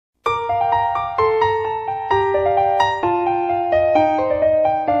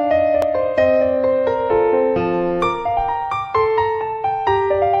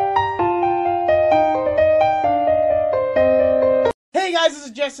guys, this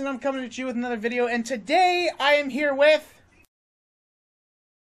is Jessy and I'm coming at you with another video, and today I am here with...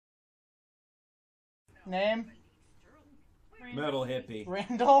 Name? Metal hippie.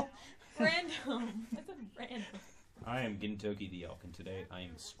 Randall? Random. That's a random. I am Gintoki the elk, and today I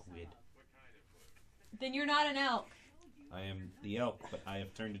am squid. Then you're not an elk. I am the elk, but I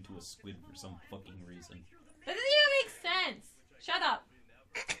have turned into a squid for some fucking reason. That doesn't even make sense. Shut up.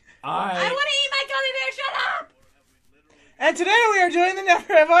 I want to eat my gummy bear. Shut up. And today we are doing the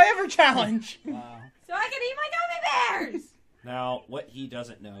Never Have I Ever Challenge. Wow. So I can eat my gummy bears. Now, what he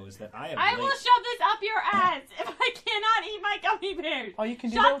doesn't know is that I have I will shove this up your ass if I cannot eat my gummy bears. Oh, you can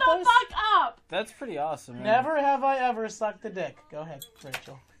do Shut that with the those? fuck up. That's pretty awesome, man. Never have I ever sucked a dick. Go ahead,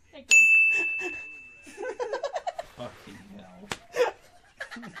 Rachel. Thank you. Fucking hell.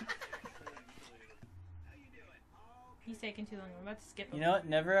 He's taking too long. I'm about to skip him. You know what?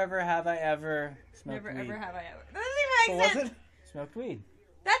 Never ever have I ever smoked Never weed. ever have I ever. That So doesn't even make was sense. it? Smoked weed.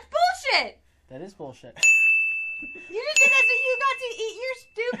 That's bullshit. That is bullshit. You just did that so you got to eat your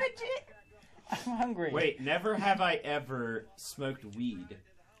stupid shit. I'm hungry. Wait, never have I ever smoked weed.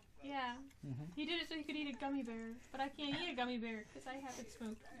 Yeah. Mm-hmm. He did it so he could eat a gummy bear. But I can't eat a gummy bear because I haven't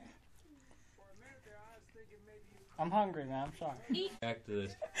smoked. I'm hungry, man. I'm sorry. Eat. Back to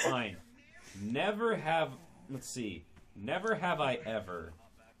this. Fine. Never have... Let's see. Never have I ever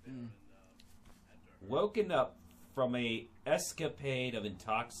woken up from a escapade of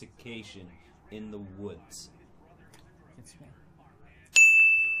intoxication in the woods. It's me.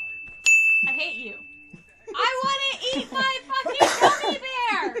 I hate you. I want to eat my fucking gummy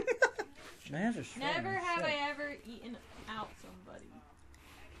bear. My hands are straight. Never have I ever eaten out somebody.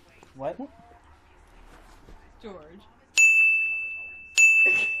 What? George.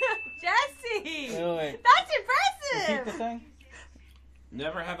 Jessy! Wait. That's Repeat the impressive! thing.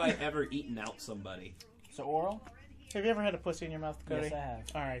 Never have I ever eaten out somebody. So oral? Have you ever had a pussy in your mouth, Cody? Yes, I have.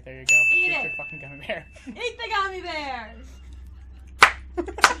 Alright, there you go. Eat Eat it. your fucking gummy bear. Eat the gummy bears!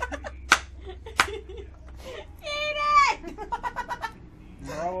 Eat it!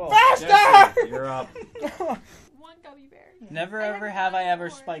 No. Faster! Jessy, you're up. One gummy bear. Never I ever haven't have I done it ever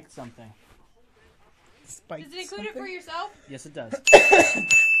before. spiked something. Spike Does it include it for yourself? Yes, it does. I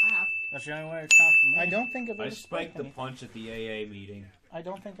have. That's the only way it counts for me. I don't think I've I ever spiked the anything. punch at the AA meeting. I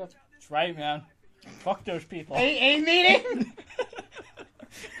don't think that's... That's right, man. Fuck those people. AA meeting?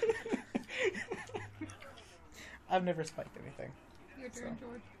 I've never spiked anything. Your turn,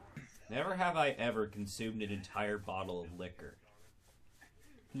 George. Never have I ever consumed an entire bottle of liquor.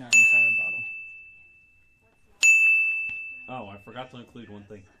 Not an entire bottle. Oh, I forgot to include one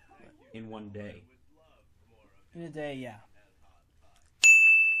thing. In one day. In a day, yeah.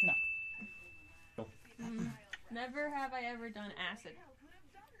 Never have I ever done acid.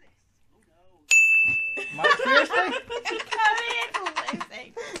 Seriously?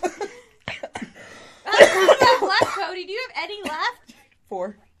 Left, Cody. Do you have any left?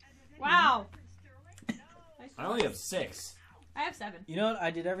 4. Wow. I only have 6. I have 7. You know what?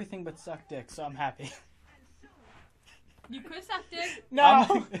 I did everything but suck dick, so I'm happy. You could suck dick. No!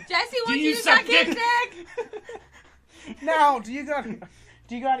 Jessy wants you you to suck suck his dick? dick. Now, do you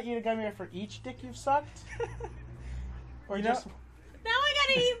gotta eat a gummy bear for each dick you've sucked? Or You just... Now I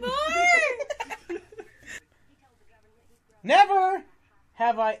gotta eat more. Never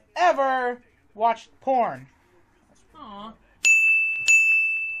have I ever watched porn. Aw.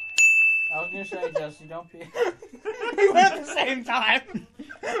 I was gonna say, Jesse, don't be. We went at the same time.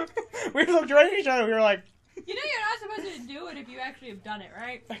 We looked right at each other. We were like, You know you're not supposed to do it if you actually have done it,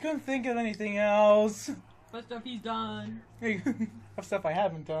 right? I couldn't think of anything else. But stuff he's done. Of stuff I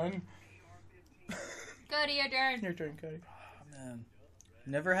haven't done. Cody, your turn. Your turn, Cody. Man.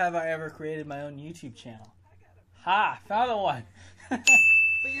 Never have I ever created my own YouTube channel. Ha! Found one. But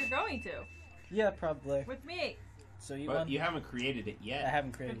you're going to. Yeah, probably. With me. So you But want? you haven't created it I yet.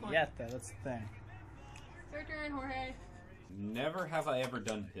 haven't created Good it point. yet, though. That's the thing. Your turn, Jorge. Never have I ever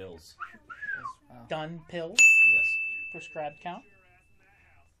done pills. Wow. Done pills. Yes. Prescribed count.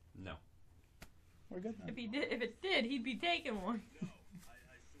 No. We're good then. If it did, he'd be taking one.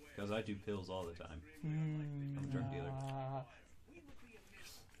 Because I do pills all the time. I'm a drug dealer.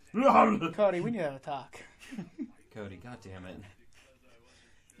 Cody, we need to have a talk. Cody, goddammit.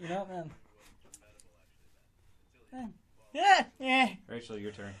 You know, man. Yeah. Rachel,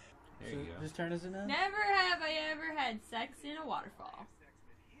 your turn. There So you go. whose turn is it now? Never have I ever had sex in a waterfall.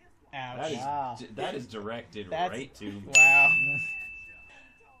 Ouch. That is, Wow. that is directed That's- right to me. Wow.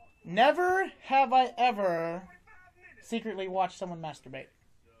 Never have I ever secretly watched someone masturbate.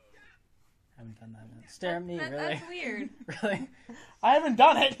 I haven't done that, man. Stare at me, really? That's weird. Really? I haven't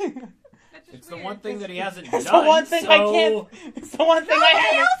done it. That's It's the one thing that he hasn't It's done. the one thing I can't. It's the one thing I Nobody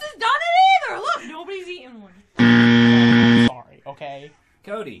haven't. else has done it either. Look, nobody's eaten one. Sorry, okay.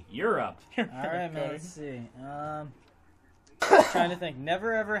 Cody, you're up. All right, man. Let's see. Trying to think.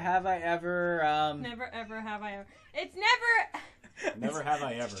 Never ever have I ever. Never ever have I ever. It's never. Never have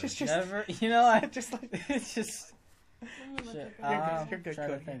I ever. Just Never. You know, I just like it's just. I'm gonna look Shit. at You're good. Trying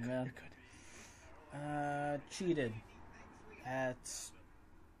to Cody. think, man. Cheated at.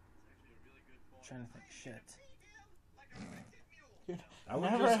 Trying to think. Shit. I would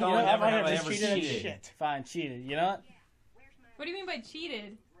Never just go have never I have I ever ever cheated at cheated. shit. Fine, cheated. You know what? What do you mean by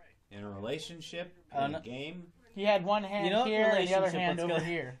cheated? In a relationship, Oh, in no. a game, He had one hand You know what? here and the other Relationship, hand let's over go.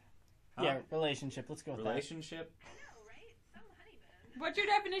 here. Huh? Yeah, relationship. Let's go with relationship. What's your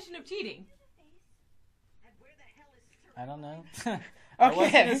definition of cheating? that. I don't know. Okay. I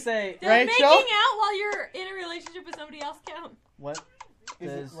was gonna say Does Rachel? making out while you're in a relationship with somebody else count? what?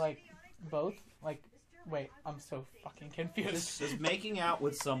 Is Does- it like both? Like, wait, I'm so fucking confused. Does making out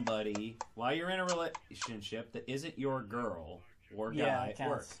with somebody while you're in a relationship that isn't your girl or Yeah, guy it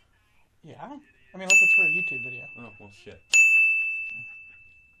work? counts. Yeah? I mean, unless it's for a YouTube video. Oh, well, shit.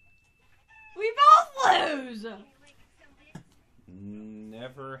 We both lose.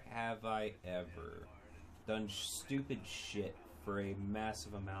 Never have I ever done stupid shit for a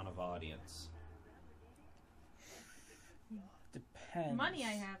massive amount of audience. Depends. Money I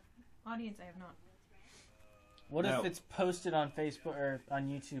have. Audience I have not. What No. if it's posted on Facebook or on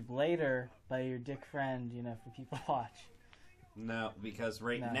YouTube later by your dick friend? You know, for people to watch. No, because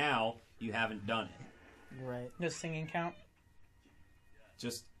right No. now you haven't done it. You're right. Does singing count?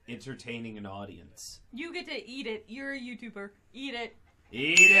 Just entertaining an audience. You get to eat it. You're a YouTuber. Eat it.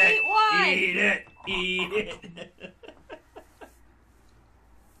 Eat it! Eat what? Eat it! Eat it!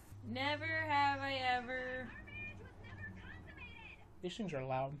 Never have I ever These things are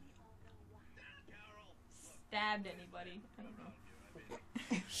loud. stabbed anybody. I don't know.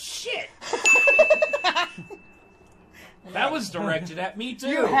 Shit! That was directed at me too.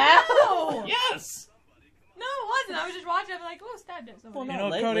 You have? No! Yes. No, it wasn't. I was just watching. I'm like, oh, stabbed at somebody. Well, You no.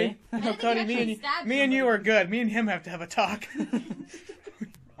 know, lately. Cody. I didn't Cody, actually me stab and you somebody. are good. Me and him have to have a talk.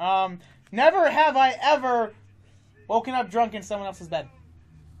 Never have I ever woken up drunk in someone else's bed.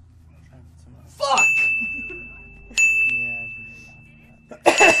 Fuck! Yeah.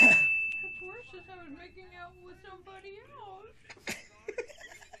 It's worse since I was making out with somebody else.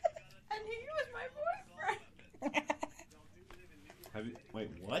 And he was my boyfriend. Wait,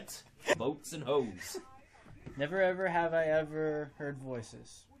 what? Boats and hoes. Never ever have I ever heard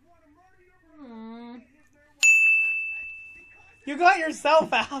voices. You got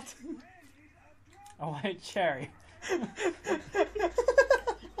yourself out. A white cherry.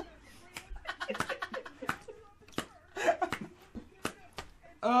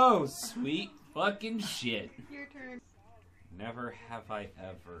 Oh, sweet fucking shit. Your turn. Never have I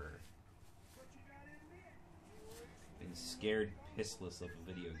ever been scared pissless of a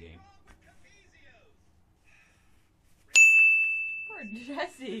video game. Poor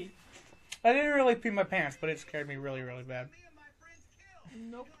Jessy. I didn't really pee my pants, but it scared me really, really bad.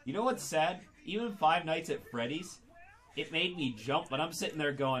 Nope. You know what's sad? Even Five Nights at Freddy's, it made me jump, but I'm sitting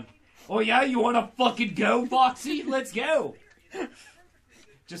there going, oh yeah, you wanna fucking go, Foxy? Let's go!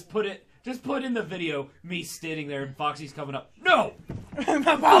 Just put in the video, me standing there and Foxy's coming up. No!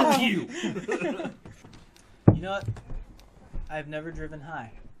 Fuck you! You know what? I've never driven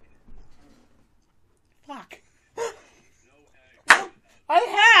high. Fuck. I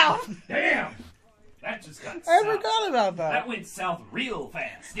have! Damn! That just got I south. forgot about That that. went south real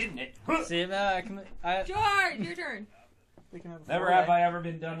fast, didn't it? See, I can. George, your turn. Never have I ever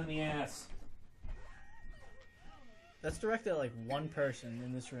been done in the ass. That's directed at like one person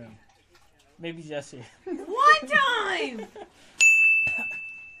in this room. Maybe Jesse. One time!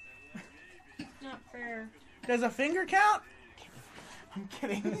 Not fair. Does a finger count? I'm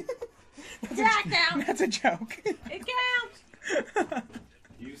kidding. That counts. That's a joke. It counts.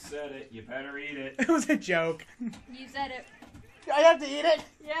 You said it. You better eat it. It was a joke. You said it. I have to eat it.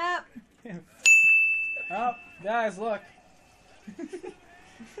 Yep. Oh, guys, look.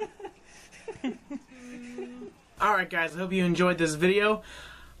 Alright guys, I hope you enjoyed this video.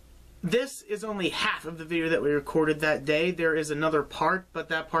 This is only half of the video that we recorded that day. There is another part, but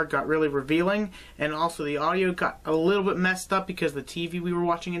that part got really revealing, and also the audio got a little bit messed up because the TV we were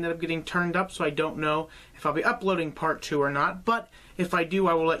watching ended up getting turned up, so I don't know if I'll be uploading part 2 or not, but if I do,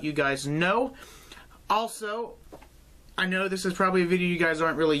 I will let you guys know. Also, I know this is probably a video you guys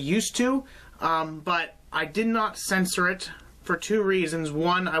aren't really used to, but I did not censor it for 2 reasons.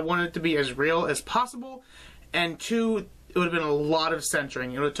 One, I wanted it to be as real as possible, and 2, it would have been a lot of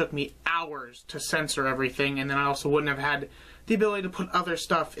censoring. It would have took me hours to censor everything, and then I also wouldn't have had the ability to put other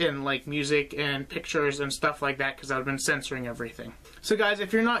stuff in, like music and pictures and stuff like that, because I would have been censoring everything. So guys,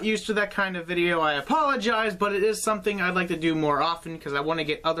 if you're not used to that kind of video, I apologize, but it is something I'd like to do more often, because I want to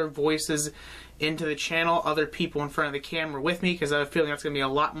get other voices into the channel, other people in front of the camera with me, because I have a feeling that's going to be a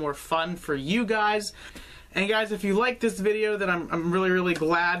lot more fun for you guys. And guys, if you like this video, then I'm really, really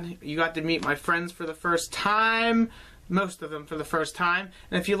glad you got to meet my friends for the first time. Most of them for the first time.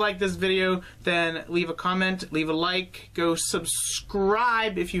 And if you like this video, then leave a comment, leave a like, go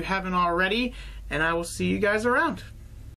subscribe if you haven't already, and I will see you guys around.